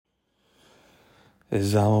This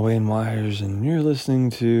is Alma Wayne Myers, and you're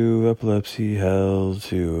listening to Epilepsy Hell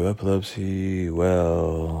to Epilepsy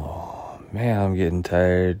Well. Man, I'm getting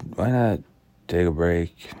tired. Why not take a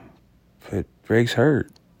break? But breaks hurt.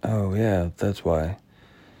 Oh, yeah, that's why.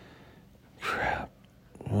 Crap.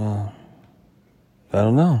 Well, I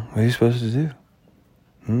don't know. What are you supposed to do?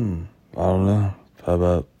 I don't know. How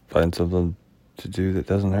about find something to do that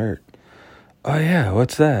doesn't hurt? Oh, yeah,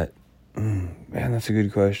 what's that? Man, that's a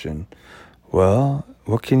good question. Well,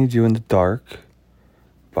 what can you do in the dark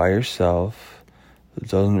by yourself that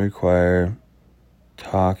doesn't require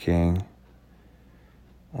talking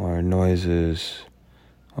or noises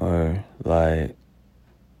or light?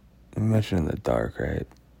 You mentioned in the dark, right?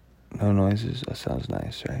 No noises? That sounds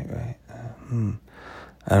nice, right?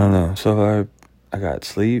 I don't know. So far, I got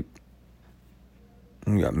sleep,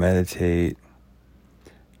 I got meditate,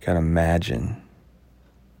 got imagine,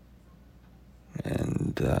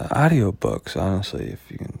 and audiobooks, honestly, if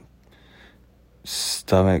you can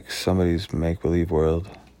stomach somebody's make-believe world.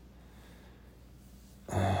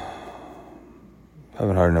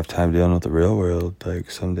 Having hard enough time dealing with the real world, like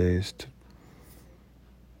some days,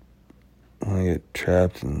 when I get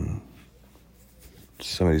trapped in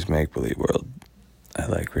somebody's make-believe world. I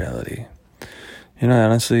like reality. I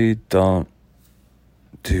honestly don't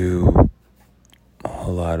do a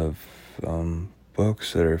whole lot of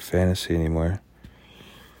books that are fantasy anymore.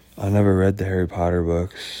 I never read the Harry Potter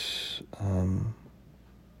books. I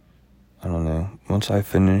don't know. Once I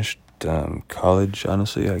finished college,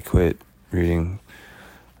 honestly, I quit reading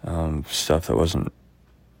stuff that wasn't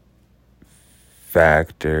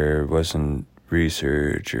fact or wasn't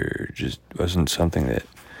research or just wasn't something that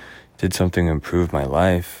did something to improve my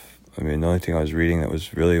life. I mean, the only thing I was reading that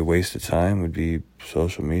was really a waste of time would be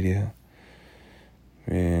social media.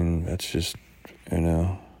 I mean, that's just,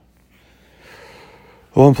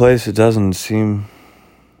 one place it doesn't seem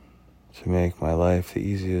to make my life the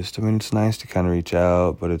easiest. I mean, it's nice to kind of reach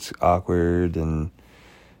out, but it's awkward and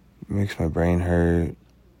it makes my brain hurt.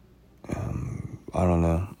 I don't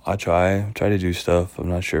know. I try to do stuff. I'm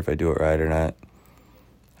not sure if I do it right or not.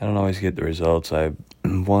 I don't always get the results I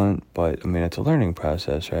want, but I mean, it's a learning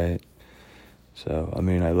process, right? So, I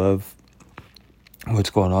mean, I love what's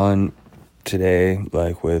going on today,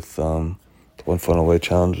 like with the One Funnel Away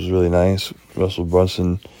Challenge was really nice. Russell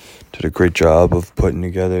Brunson did a great job of putting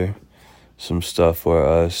together some stuff for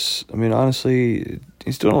us. I mean, honestly,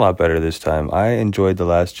 he's doing a lot better this time. I enjoyed the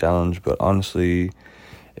last challenge, but honestly,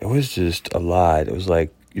 it was just a lot. It was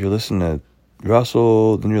like you're listening to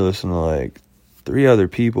Russell, then you're listening to like 3 other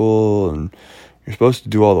people, and you're supposed to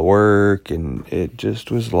do all the work, and it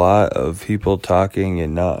just was a lot of people talking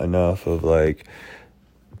and not enough of like,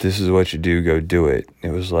 this is what you do, go do it.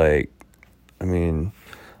 It was like, I mean,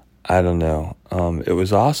 I don't know. It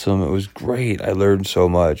was awesome. It was great. I learned so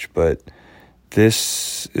much, but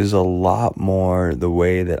this is a lot more the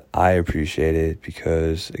way that I appreciate it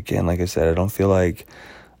because, again, like I said, I don't feel like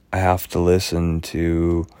I have to listen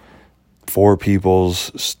to 4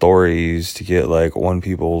 people's stories to get like 1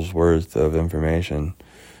 people's worth of information.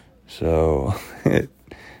 So it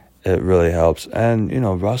really helps. And,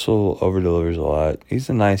 Russell over-delivers a lot.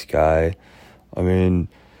 He's a nice guy. I mean,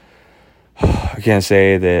 I can't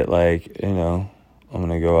say that, like, I'm going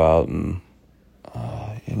to go out and,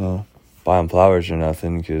 buy him flowers or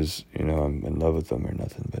nothing because, I'm in love with them or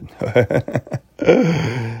nothing. But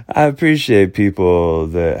I appreciate people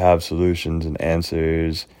that have solutions and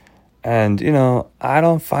answers. And, I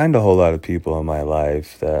don't find a whole lot of people in my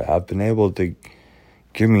life that have been able to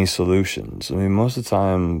give me solutions. I mean, most of the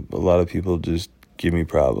time, a lot of people just give me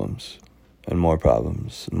problems and more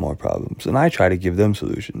problems and more problems. And I try to give them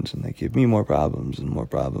solutions, and they give me more problems and more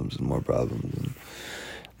problems and more problems. And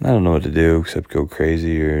I don't know what to do except go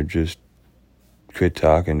crazy or just quit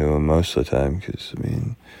talking to them most of the time because, I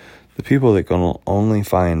mean, the people that can only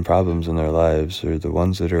find problems in their lives are the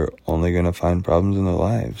ones that are only going to find problems in their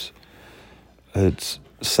lives. It's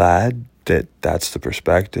sad that that's the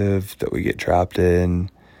perspective that we get trapped in.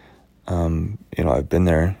 I've been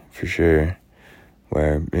there for sure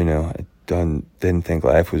where, I didn't think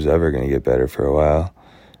life was ever going to get better for a while.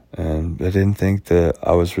 And I didn't think that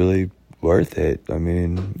I was really worth it. I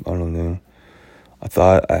mean, I don't know. I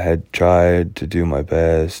thought I had tried to do my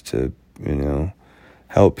best to,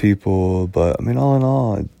 help people. But, I mean, all in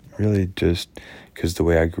all, it really just, because the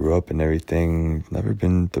way I grew up and everything, never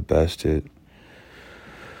been the best at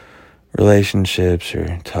relationships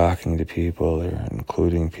or talking to people or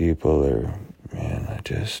including people or, man, I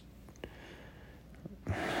just,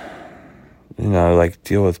 like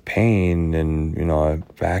deal with pain and, a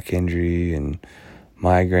back injury and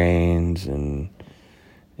migraines and,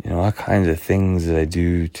 all kinds of things that I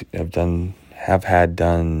do, have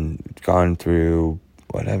done, gone through,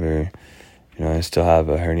 whatever. I still have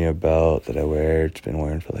a hernia belt that I wear. It's been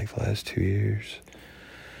wearing for like the last 2 years.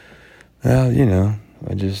 Well,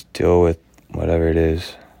 I just deal with whatever it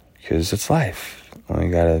is, because it's life. I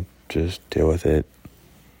gotta just deal with it.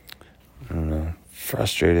 I don't know,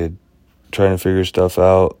 frustrated, trying to figure stuff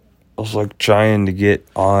out. I was like trying to get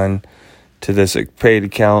on to this paid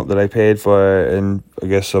account that I paid for, and I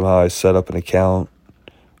guess somehow I set up an account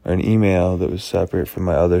or an email that was separate from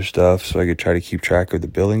my other stuff so I could try to keep track of the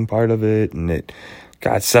billing part of it, and it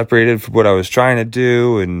got separated from what I was trying to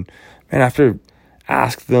do. And man, after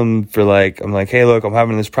ask them for I'm like, hey, look, I'm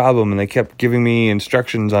having this problem, and they kept giving me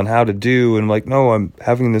instructions on how to do, and I'm like, no, I'm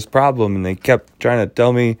having this problem, and they kept trying to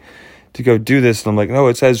tell me to go do this, and I'm like, no,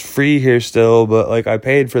 it says free here still, but I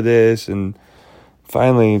paid for this. And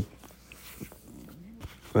finally,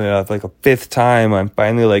 like a fifth time, I'm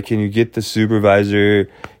finally like, can you get the supervisor?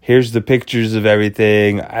 Here's the pictures of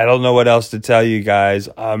everything. I don't know what else to tell you guys.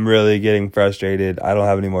 I'm really getting frustrated. I don't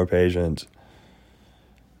have any more patience.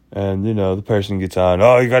 And, the person gets on,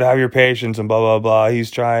 oh, you got to have your patience and blah, blah, blah.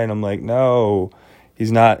 He's trying. I'm like, no,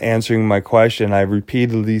 he's not answering my question. I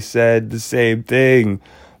repeatedly said the same thing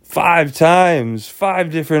 5 times,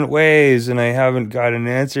 5 different ways, and I haven't got an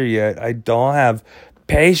answer yet. I don't have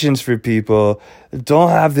patience for people that don't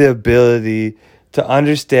have the ability to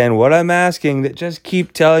understand what I'm asking, that just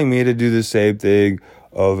keep telling me to do the same thing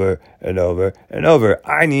over and over and over.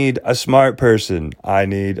 I need a smart person. I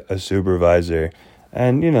need a supervisor.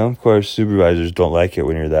 And, of course, supervisors don't like it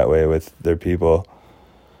when you're that way with their people,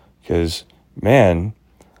 because, man,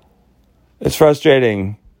 it's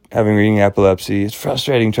frustrating having reading epilepsy. It's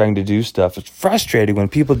frustrating trying to do stuff. It's frustrating when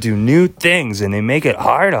people do new things and they make it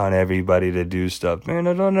hard on everybody to do stuff. Man,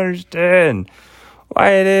 I don't understand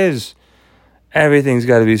why it is. Everything's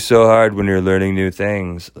got to be so hard when you're learning new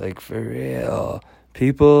things. For real.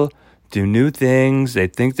 People do new things. They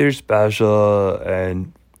think they're special,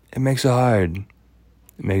 and it makes it hard.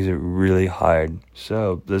 It makes it really hard.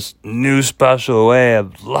 So this new special way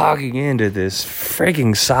of logging into this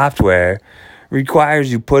freaking software requires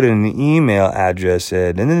you put an email address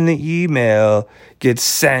in, and then the email gets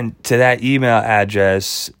sent to that email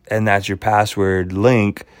address, and that's your password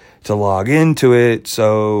link to log into it.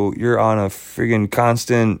 So you're on a friggin'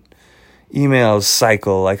 constant email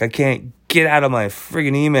cycle. I can't get out of my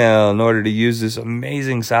friggin' email in order to use this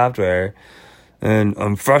amazing software. And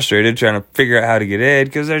I'm frustrated trying to figure out how to get in,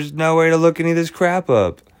 because there's no way to look any of this crap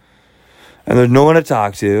up. And there's no one to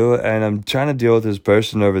talk to, and I'm trying to deal with this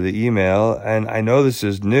person over the email, and I know this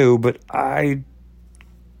is new, but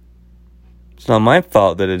it's not my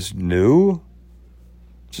fault that it's new.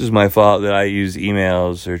 It's just my fault that I use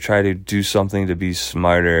emails or try to do something to be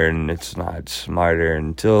smarter, and it's not smarter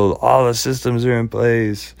until all the systems are in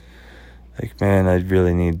place. Man, I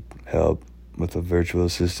really need help with a virtual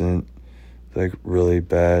assistant. Really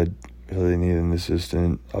bad. Really need an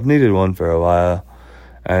assistant. I've needed one for a while.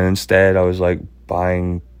 And instead, I was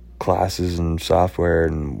buying classes and software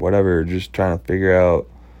and whatever, just trying to figure out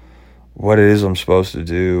what it is I'm supposed to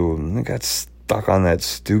do. And I got stuck on that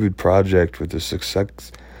stupid project with the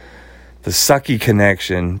sucky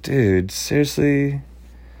connection. Dude, seriously?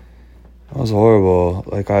 That was horrible.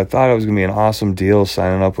 I thought it was going to be an awesome deal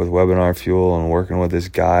signing up with Webinar Fuel and working with this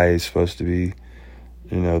guy. He's supposed to be,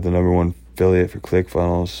 the number one affiliate for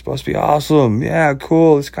ClickFunnels. Supposed to be awesome. Yeah,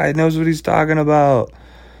 cool. This guy knows what he's talking about.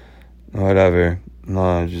 Whatever. No,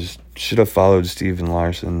 I just should have followed Steven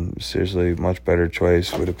Larson. Seriously, much better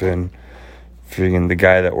choice would have been freaking the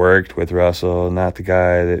guy that worked with Russell, not the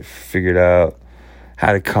guy that figured out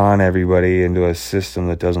how to con everybody into a system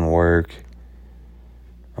that doesn't work.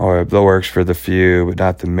 Or that works for the few, but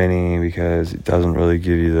not the many, because it doesn't really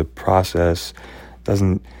give you the process.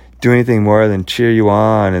 Doesn't do anything more than cheer you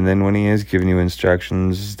on, and then when he is giving you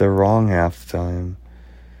instructions, they're wrong half the time.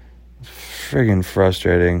 It's friggin'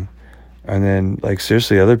 frustrating. And then,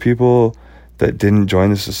 seriously, other people that didn't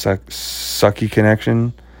join this sucky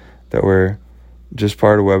connection, that were just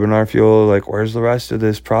part of Webinar Fuel, where's the rest of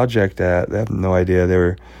this project at? They have no idea they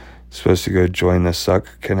were supposed to go join the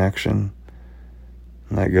suck connection.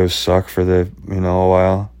 And that goes suck for a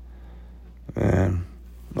while. Man.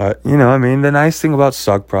 But, the nice thing about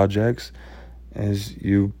suck projects is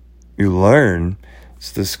you learn.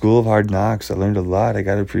 It's the school of hard knocks. I learned a lot. I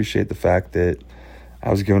got to appreciate the fact that I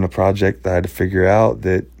was given a project that I had to figure out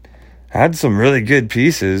that had some really good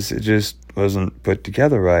pieces. It just wasn't put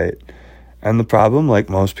together right. And the problem, like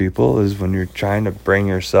most people, is when you're trying to bring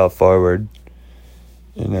yourself forward,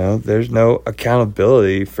 there's no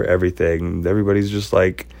accountability for everything. Everybody's just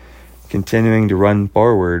continuing to run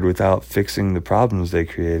forward without fixing the problems they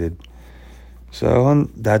created. So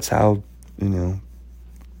that's how,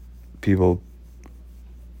 people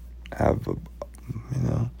have,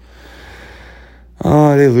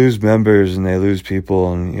 they lose members and they lose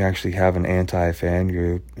people, and you actually have an anti-fan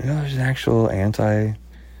group. There's an actual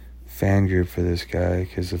anti-fan group for this guy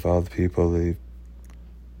because of all the people they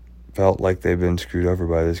felt like they've been screwed over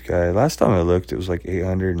by this guy. Last time I looked, it was like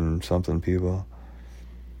 800 and something people.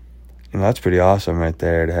 That's pretty awesome right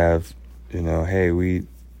there to have, hey, we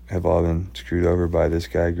have all been screwed over by this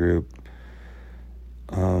guy group.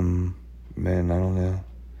 Man, I don't know.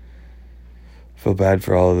 Feel bad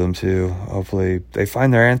for all of them too. Hopefully they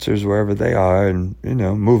find their answers wherever they are and,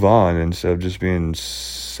 move on instead of just being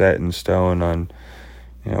set in stone on,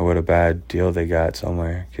 what a bad deal they got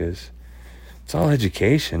somewhere, because it's all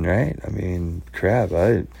education, right? I mean, crap,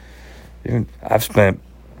 I've spent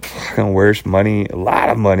fucking a lot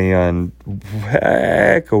of money on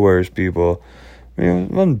heck of worse people. It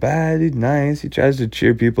wasn't bad, he's nice, he tries to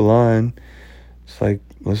cheer people on. It's like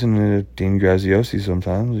listening to Dean Graziosi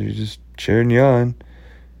sometimes. You're just cheering you on.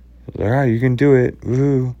 All right, you can do it.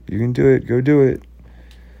 Woohoo, you can do it. Go do it.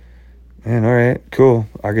 Man, all right, cool.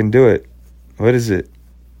 I can do it. What is it?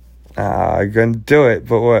 I can do it,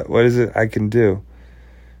 but what? What is it I can do?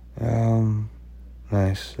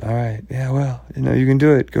 Nice. All right. Yeah, well, you can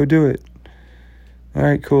do it. Go do it. All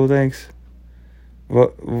right, cool, thanks.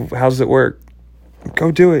 Well, how does it work? Go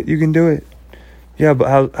do it. You can do it. Yeah,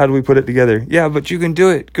 but how do we put it together? Yeah, but you can do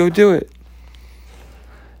it. Go do it.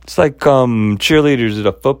 It's like cheerleaders at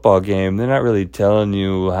a football game. They're not really telling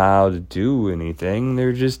you how to do anything.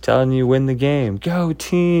 They're just telling you win the game. Go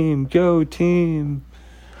team. Go team.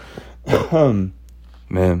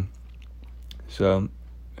 Man. So,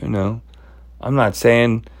 I'm not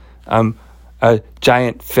saying I'm a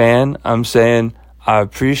giant fan. I'm saying I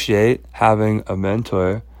appreciate having a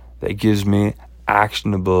mentor that gives me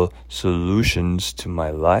actionable solutions to my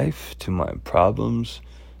life, to my problems,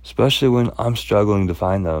 especially when I'm struggling to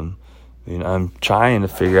find them. I'm trying to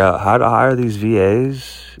figure out how to hire these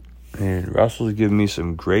VAs. Russell's giving me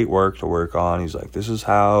some great work to work on. He's like, this is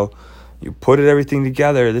how you put everything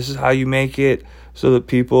together. This is how you make it so that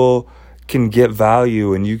people can get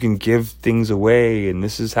value and you can give things away. And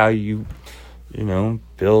this is how you,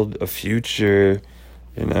 build a future,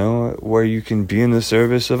 where you can be in the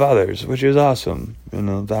service of others, which is awesome.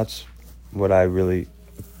 That's what I really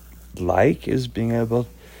like, is being able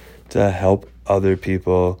to help other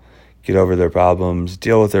people get over their problems,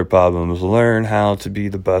 deal with their problems, learn how to be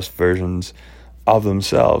the best versions of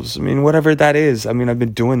themselves. Whatever that is. I've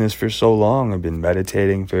been doing this for so long. I've been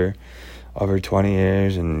meditating for over 20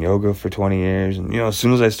 years and yoga for 20 years. And, as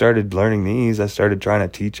soon as I started learning these, I started trying to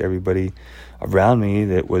teach everybody around me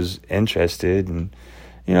that was interested. And,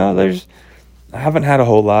 I haven't had a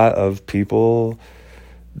whole lot of people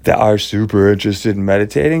that are super interested in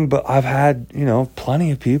meditating, but I've had,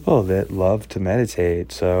 plenty of people that love to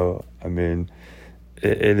meditate. So, it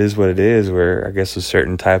is what it is, where I guess a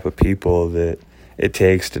certain type of people that it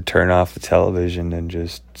takes to turn off the television and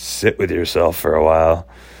just sit with yourself for a while.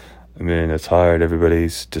 It's hard.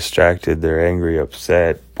 Everybody's distracted. They're angry,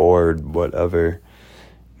 upset, bored, whatever.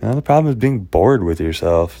 The problem is being bored with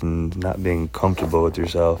yourself and not being comfortable with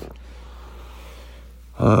yourself.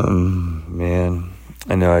 Man,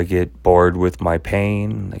 I know I get bored with my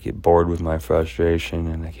pain, I get bored with my frustration,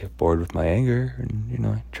 and I get bored with my anger. And,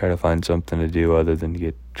 I try to find something to do other than to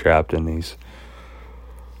get trapped in these.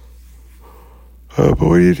 But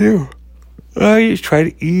what do? You try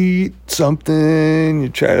to eat something, you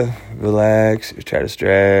try to relax, you try to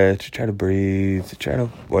stretch, you try to breathe, you try to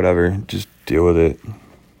whatever, just deal with it.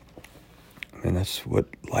 That's what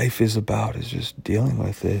life is about, is just dealing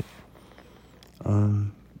with it.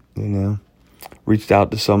 Reached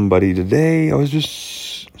out to somebody today.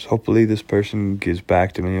 Hopefully this person gets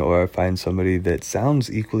back to me, or I find somebody that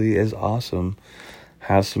sounds equally as awesome,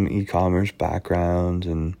 has some e-commerce background,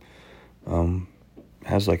 and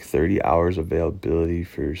has like 30 hours availability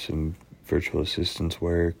for some virtual assistance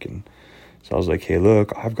work. And so I was like, hey,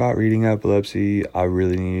 look, I've got reading epilepsy. I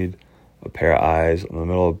really need a pair of eyes. I'm in the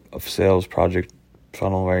middle of a sales project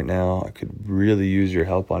funnel right now. I could really use your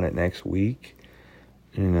help on it next week.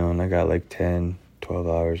 And I got like 10, 12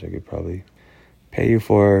 hours I could probably pay you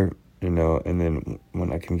for, and then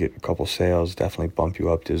when I can get a couple sales, definitely bump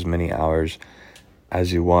you up to as many hours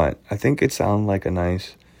as you want. I think it sounded like a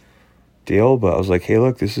nice deal, but I was like, hey,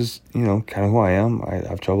 look, this is, kind of who I am. I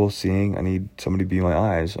have trouble seeing. I need somebody to be my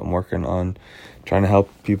eyes. I'm working on trying to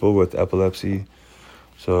help people with epilepsy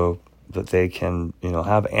so that they can,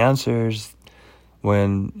 have answers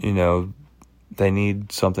when, they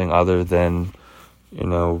need something other than,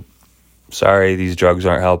 sorry, these drugs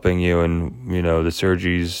aren't helping you, and, the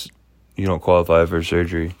surgeries, you don't qualify for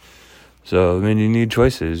surgery. So, you need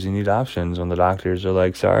choices. You need options. When the doctors are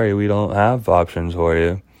like, sorry, we don't have options for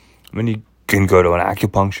you. You can go to an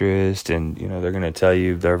acupuncturist and, they're going to tell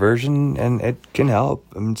you their version and it can help.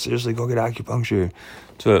 Seriously, go get acupuncture.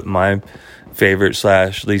 That's what my favorite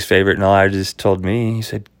 / least favorite neurologist told me. He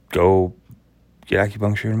said, go get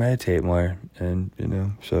acupuncture and meditate more. And,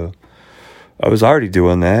 so I was already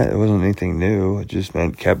doing that. It wasn't anything new. It just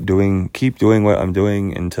meant keep doing what I'm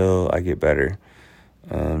doing until I get better.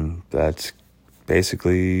 And that's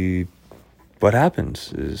basically what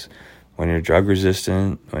happens is when you're drug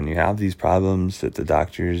resistant, when you have these problems that the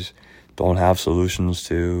doctors don't have solutions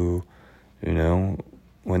to,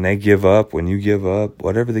 when they give up, when you give up,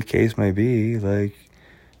 whatever the case may be, like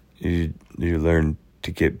you learn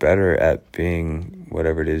to get better at being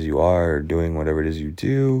whatever it is you are, or doing whatever it is you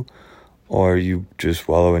do, or you just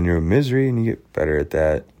wallow in your misery and you get better at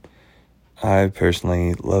that. I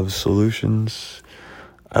personally love solutions.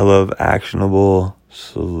 I love actionable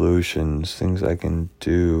solutions, things I can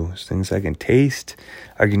do, things I can taste,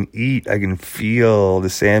 I can eat, I can feel the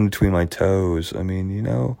sand between my toes.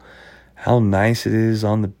 How nice it is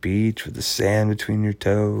on the beach with the sand between your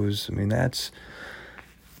toes.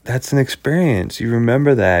 That's an experience. You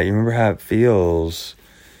remember that. You remember how it feels.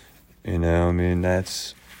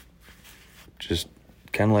 That's just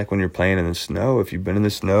kind of like when you're playing in the snow. If you've been in the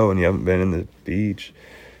snow and you haven't been in the beach,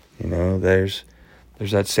 there's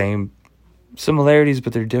that same similarities,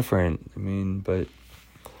 but they're different. But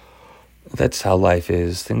that's how life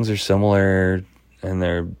is. Things are similar and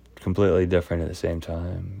they're completely different at the same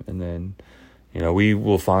time. And then, we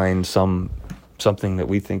will find something that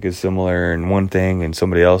we think is similar in one thing and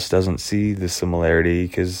somebody else doesn't see the similarity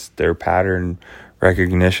because their pattern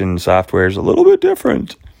recognition software is a little bit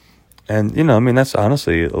different. And, that's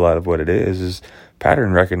honestly a lot of what it is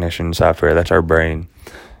pattern recognition software. That's our brain.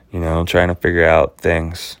 Trying to figure out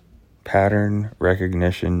things. Pattern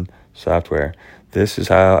recognition software. This is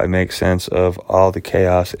how I make sense of all the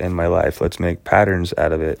chaos in my life. Let's make patterns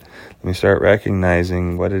out of it. Let me start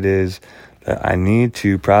recognizing what it is that I need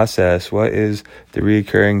to process. What is the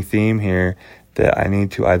recurring theme here that I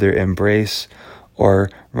need to either embrace or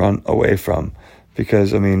run away from?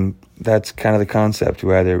 Because, that's kind of the concept.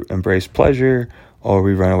 We either embrace pleasure or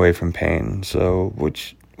we run away from pain. So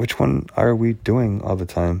which one are we doing all the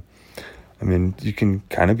time? You can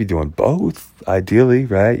kind of be doing both, ideally,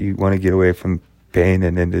 right? You want to get away from pain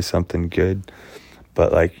and into something good.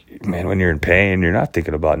 But, when you're in pain, you're not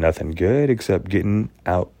thinking about nothing good except getting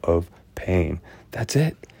out of pain. That's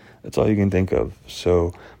it. That's all you can think of.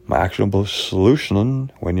 So my actionable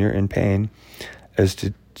solution when you're in pain is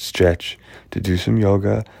to stretch, to do some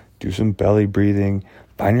yoga, do some belly breathing,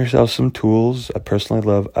 find yourself some tools. I personally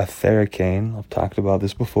love a Theracane. I've talked about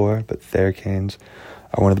this before, but Theracanes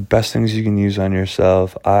are one of the best things you can use on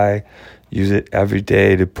yourself. I use it every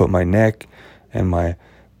day to put my neck and my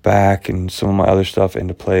back and some of my other stuff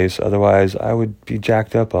into place. Otherwise, I would be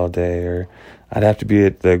jacked up all day, or I'd have to be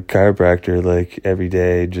at the chiropractor every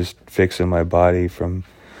day just fixing my body from,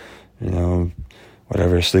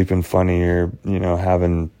 whatever, sleeping funny or,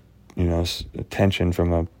 having, tension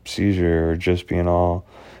from a seizure or just being all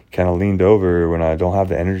kind of leaned over when I don't have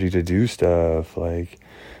the energy to do stuff.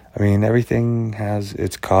 Everything has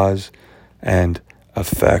its cause and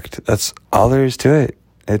effect. That's all there is to it.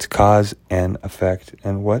 It's cause and effect.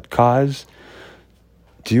 And what cause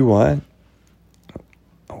do you want?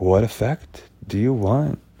 What effect do you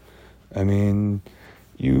want?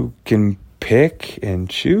 You can pick and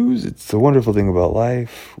choose. It's the wonderful thing about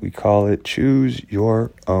life. We call it choose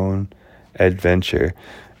your own adventure.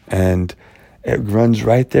 And it runs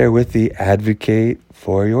right there with the advocate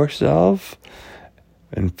for yourself.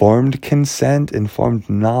 Informed consent, informed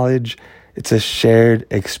knowledge. It's a shared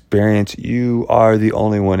experience. You are the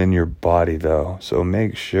only one in your body, though. So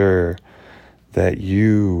make sure that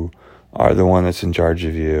you are the one that's in charge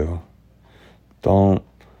of you.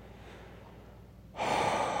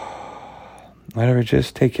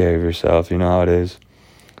 Just take care of yourself. You know how it is.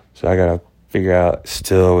 So I got to figure out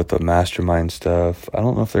still with the mastermind stuff. I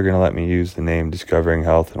don't know if they're going to let me use the name Discovering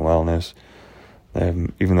Health and Wellness.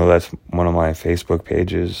 Even though that's one of my Facebook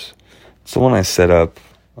pages. It's the one I set up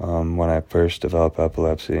when I first developed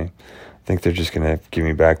epilepsy. I think they're just going to give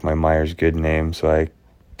me back my Myers-Good name so I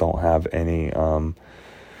don't have any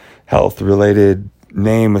health-related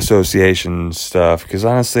name association stuff. Because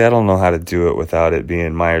honestly, I don't know how to do it without it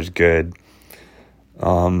being Myers-Good.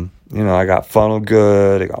 I got Funnel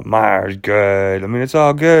Good, I got Myers Good. It's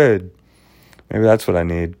all good. Maybe that's what I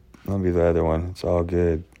need. I'll be the other one. It's all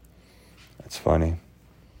good. That's funny.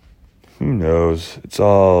 Who knows? It's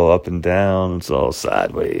all up and down. It's all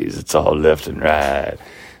sideways. It's all left and right.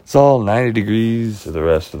 It's all 90 degrees to the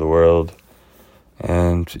rest of the world.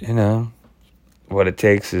 And, what it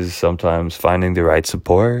takes is sometimes finding the right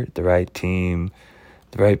support, the right team,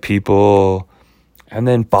 the right people, and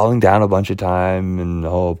then falling down a bunch of time in the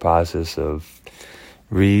whole process of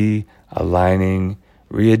realigning,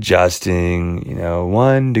 readjusting,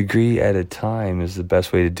 1 degree at a time is the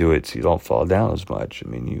best way to do it so you don't fall down as much. I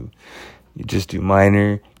mean, you just do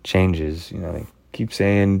minor changes. They keep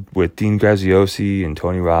saying with Dean Graziosi and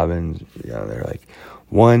Tony Robbins, they're like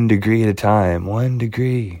 1 degree at a time, 1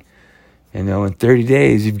 degree. In 30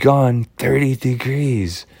 days, you've gone 30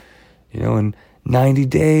 degrees. In 90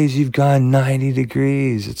 days, you've gone 90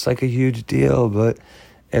 degrees. It's like a huge deal, but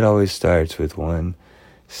it always starts with one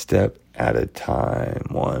step at a time,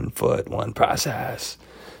 1 foot, one process.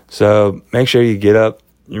 So make sure you get up,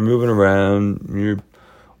 you're moving around, you're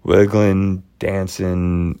wiggling,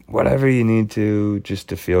 dancing, whatever you need to, just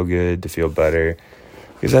to feel good, to feel better.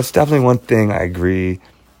 Because that's definitely one thing I agree,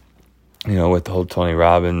 with the whole Tony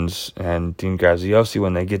Robbins and Dean Graziosi,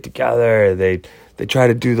 when they get together, they try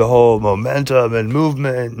to do the whole momentum and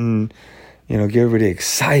movement and, get everybody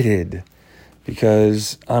excited.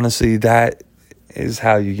 Because honestly, that is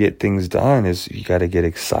how you get things done, is you got to get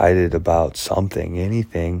excited about something,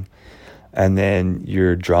 anything. And then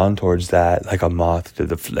you're drawn towards that like a moth to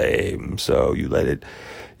the flame. So you let it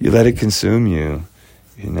consume you.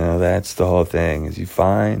 That's the whole thing, is you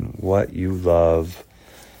find what you love,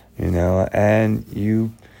 and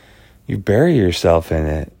you bury yourself in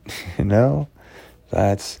it,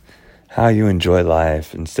 That's how you enjoy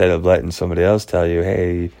life, instead of letting somebody else tell you,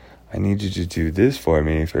 hey, I need you to do this for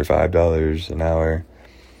me for $5 an hour.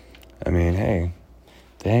 I mean, hey,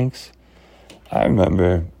 thanks. I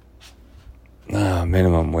remember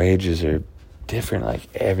minimum wages are different like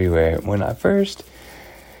everywhere. When I first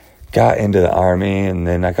got into the Army and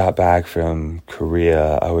then I got back from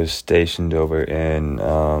Korea, I was stationed over in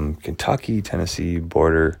Kentucky, Tennessee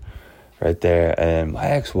border right there. And my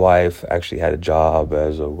ex-wife actually had a job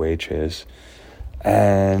as a waitress.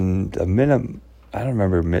 And I don't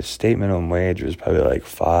remember, state minimum wage was probably like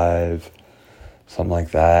 $5, something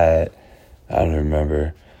like that. I don't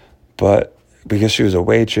remember. But because she was a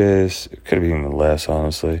waitress, it could have been even less,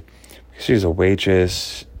 honestly. Because she was a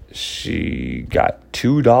waitress, she got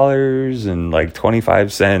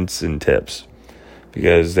 $2.25 in tips,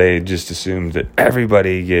 because they just assumed that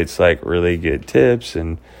everybody gets like really good tips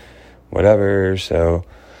and whatever. So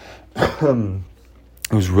it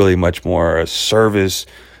was really much more a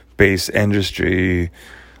service-based industry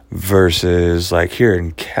versus like here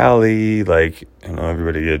in Cali, like,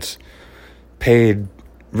 everybody gets paid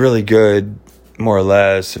really good, more or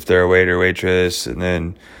less, if they're a waiter or waitress, and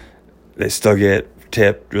then they still get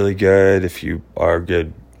tipped really good if you are a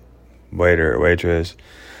good waiter or waitress,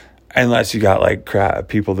 unless you got like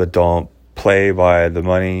people that don't play by the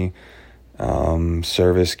money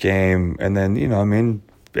service game. And then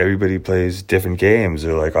everybody plays different games.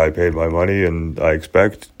 They're like, I paid my money and I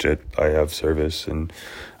expect that I have service. And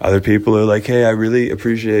other people are like, hey, I really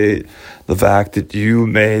appreciate the fact that you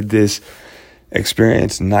made this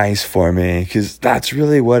experience nice for me, because that's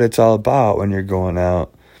really what it's all about when you're going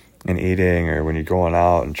out and eating, or when you're going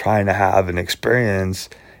out and trying to have an experience,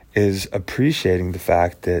 is appreciating the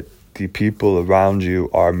fact that the people around you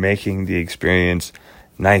are making the experience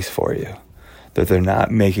nice for you, that they're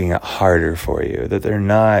not making it harder for you, that they're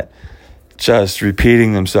not just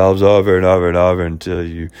repeating themselves over and over and over until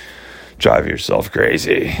you drive yourself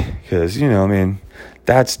crazy. Because,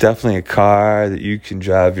 that's definitely a car that you can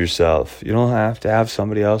drive yourself. You don't have to have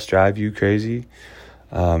somebody else drive you crazy.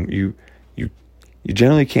 You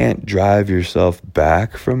generally can't drive yourself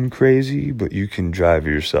back from crazy, but you can drive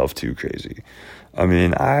yourself too crazy. I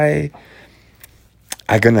mean, I'm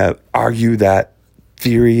gonna argue that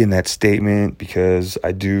theory and that statement, because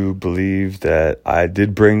I do believe that I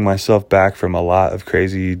did bring myself back from a lot of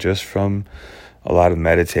crazy just from a lot of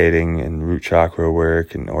meditating and root chakra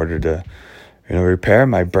work in order to repair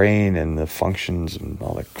my brain and the functions and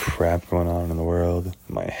all the crap going on in the world,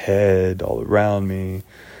 my head, all around me,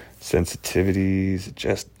 sensitivities,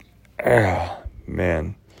 just,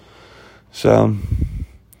 man. So,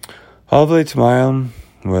 hopefully tomorrow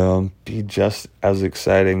will be just as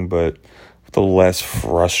exciting, but with a less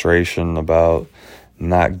frustration about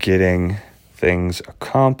not getting things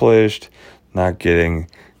accomplished, not getting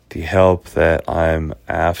the help that I'm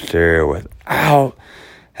after without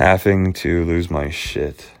having to lose my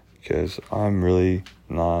shit, because I'm really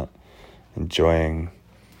not enjoying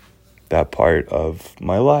that part of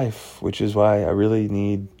my life, which is why I really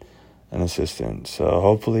need an assistant. So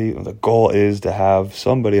hopefully the goal is to have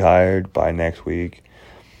somebody hired by next week.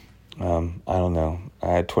 I don't know. I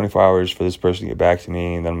had 24 hours for this person to get back to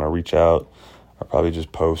me, and then I'm going to reach out. I'll probably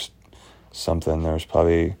just post something. There's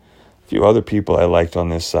probably a few other people I liked on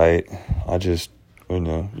this site. I just,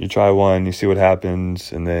 you try one, you see what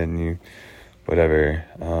happens, and then you, whatever.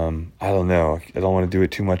 I don't know. I don't want to do it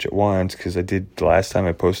too much at once, because I did, the last time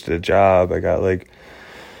I posted a job, I got like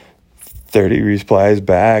 30 replies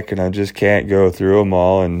back, and I just can't go through them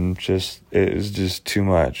all, and it is just too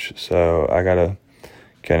much. So I got to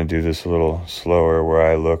kind of do this a little slower, where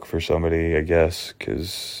I look for somebody, I guess,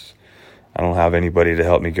 because I don't have anybody to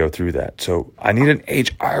help me go through that. So I need an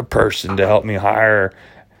HR person to help me hire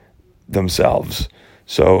themselves.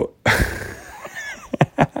 So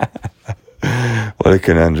what a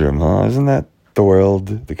conundrum, huh? Isn't that the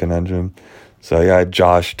world, the conundrum? So yeah, I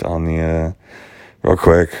joshed on the real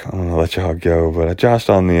quick, I'm gonna let y'all go, but I joshed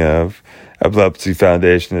on the Epilepsy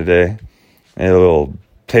Foundation today. I had a little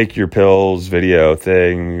take your pills video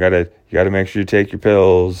thing. You gotta make sure you take your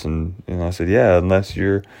pills. And I said, yeah, unless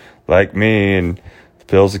you're like me and the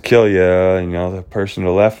pills will kill you, the person to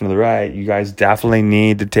the left and to the right, you guys definitely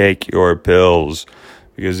need to take your pills,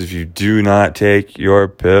 because if you do not take your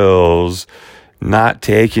pills, not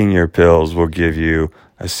taking your pills will give you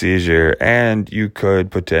a seizure, and you could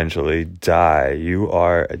potentially die. You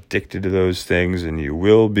are addicted to those things, and you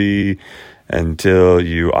will be until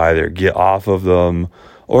you either get off of them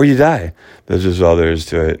or you die. That's just all there is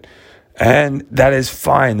to it. And that is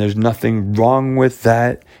fine. There's nothing wrong with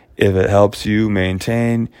that if it helps you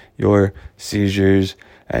maintain your seizures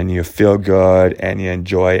and you feel good and you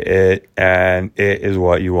enjoy it and it is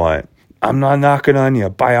what you want. I'm not knocking on you.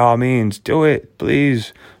 By all means, do it.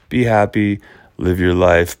 Please be happy, live your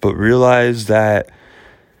life. But realize that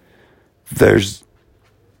there's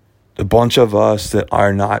a bunch of us that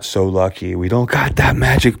are not so lucky. We don't got that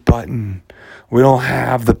magic button. We don't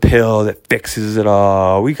have the pill that fixes it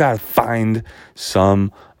all. We got to find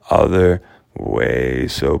some other way.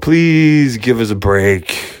 So please give us a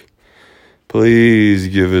break. Please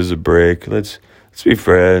give us a break. Let's be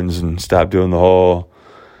friends and stop doing the whole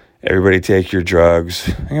everybody take your drugs.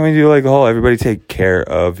 I'm going to do like the whole everybody take care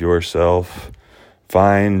of yourself.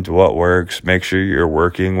 Find what works. Make sure you're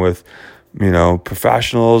working with,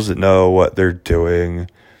 professionals that know what they're doing.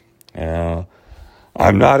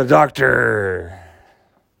 I'm not a doctor.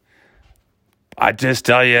 I just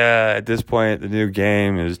tell you at this point, the new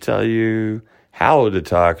game is tell you how to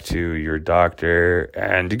talk to your doctor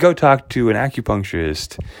and to go talk to an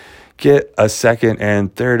acupuncturist. Get a second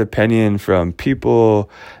and third opinion from people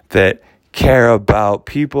that care about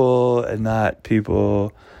people and not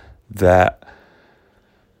people that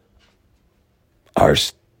are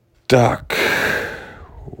stuck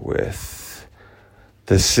with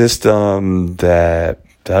the system that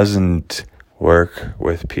doesn't work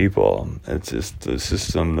with people. It's just the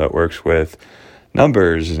system that works with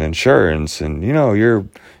numbers and insurance, and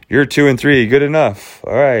you're 2 and 3, good enough.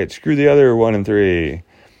 All right, screw the other 1 and 3.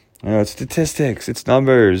 It's statistics, it's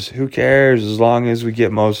numbers. Who cares as long as we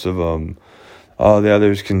get most of them? All the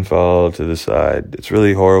others can fall to the side. It's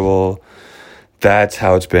really horrible. That's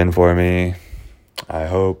how it's been for me. I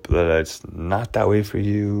hope that it's not that way for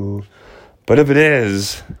you. But if it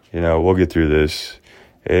is, we'll get through this.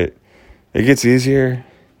 It gets easier.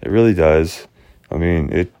 It really does. I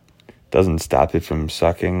mean, it doesn't stop it from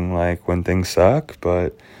sucking like when things suck.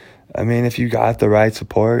 But, if you got the right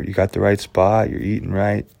support, you got the right spot, you're eating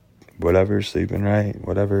right, whatever, sleeping right,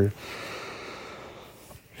 whatever,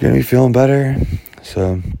 you're going to be feeling better.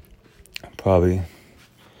 So, I'm probably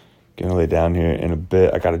going to lay down here in a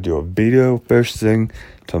bit. I got to do a video first thing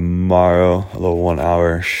tomorrow, a little 1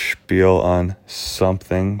 hour spiel on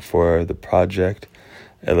something for the project.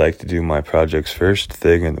 I like to do my projects first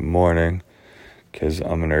thing in the morning because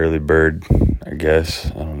I'm an early bird, I guess.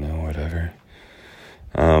 I don't know, whatever.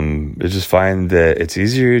 I just find that it's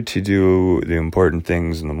easier to do the important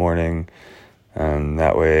things in the morning.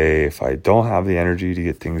 That way, if I don't have the energy to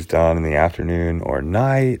get things done in the afternoon or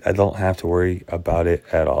night, I don't have to worry about it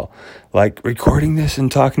at all. Like recording this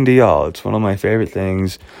and talking to y'all. It's one of my favorite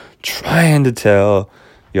things. Trying to tell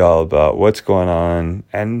y'all about what's going on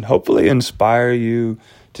and hopefully inspire you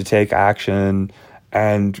to take action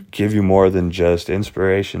and give you more than just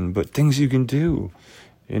inspiration, but things you can do.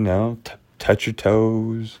 Touch your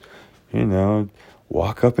toes,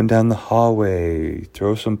 walk up and down the hallway,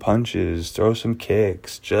 throw some punches, throw some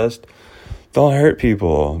kicks, just don't hurt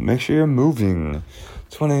people. Make sure you're moving.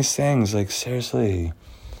 It's one of these things, like seriously,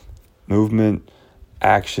 movement,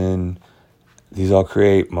 action, these all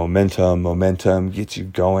create momentum. Momentum gets you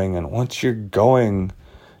going. And once you're going,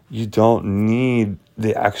 you don't need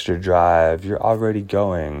the extra drive. You're already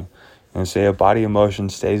going. And say a body in motion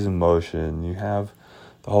stays in motion. You have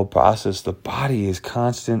the whole process. The body is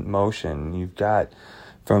constant motion. You've got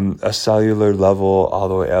from a cellular level all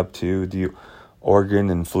the way up to the organ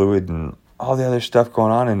and fluid and all the other stuff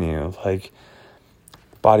going on in you. Like,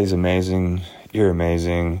 the body's amazing. You're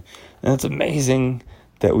amazing. And it's amazing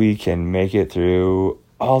that we can make it through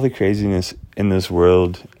all the craziness in this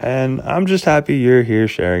world. And I'm just happy you're here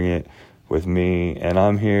sharing it with me. And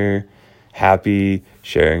I'm here happy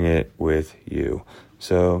sharing it with you.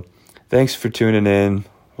 So thanks for tuning in.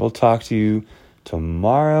 We'll talk to you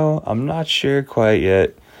tomorrow. I'm not sure quite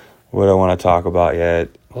yet what I want to talk about yet.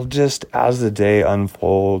 Well, just as the day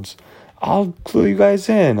unfolds, I'll clue you guys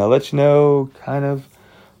in. I'll let you know kind of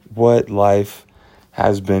what life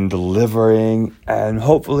has been delivering and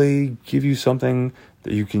hopefully give you something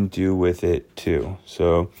that you can do with it too.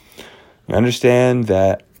 So you understand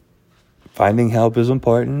that finding help is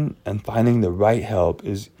important, and finding the right help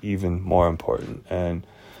is even more important. And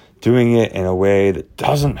doing it in a way that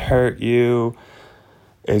doesn't hurt you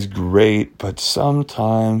is great, but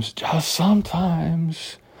sometimes, just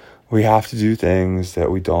sometimes, we have to do things that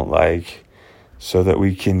we don't like so that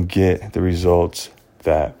we can get the results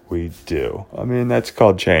that we do. I mean, that's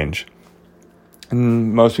called change.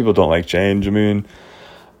 And most people don't like change. I mean,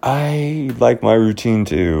 I like my routine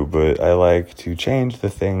too, but I like to change the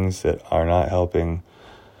things that are not helping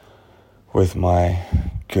with my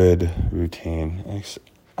good routine.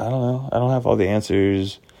 I don't know. I don't have all the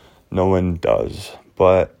answers. No one does.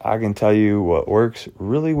 But I can tell you what works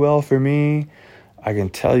really well for me. I can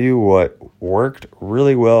tell you what worked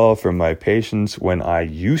really well for my patients when I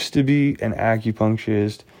used to be an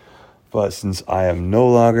acupuncturist. But since I am no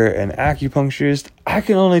longer an acupuncturist, I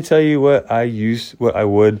can only tell you what I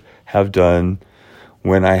would have done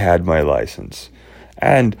when I had my license.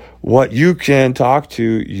 And what you can talk to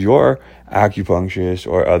your acupuncturist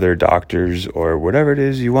or other doctors or whatever it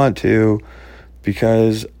is you want to,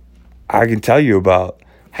 because I can tell you about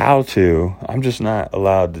how to. I'm just not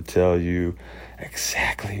allowed to tell you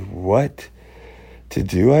exactly what to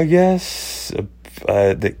do, I guess,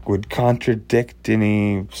 that would contradict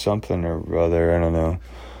any something or other. I don't know.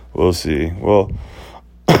 We'll see. Well,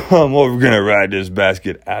 we're going to ride this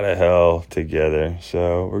basket out of hell together.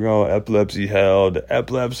 So we're going epilepsy hell to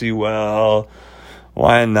epilepsy well.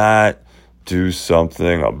 Why not do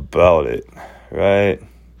something about it, right?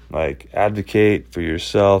 Like, advocate for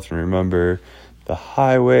yourself and remember the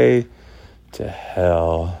highway to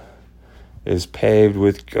hell is paved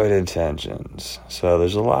with good intentions. So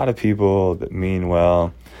there's a lot of people that mean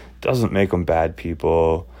well. Doesn't make them bad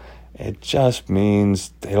people. It just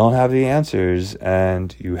means they don't have the answers,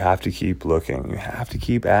 and you have to keep looking. You have to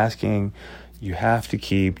keep asking. You have to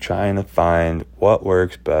keep trying to find what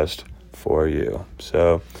works best for you.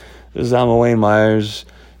 So this is Alma Wayne Myers,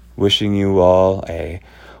 wishing you all a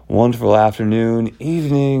wonderful afternoon,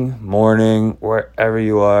 evening, morning, wherever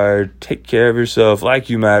you are. Take care of yourself like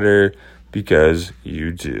you matter, because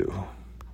you do.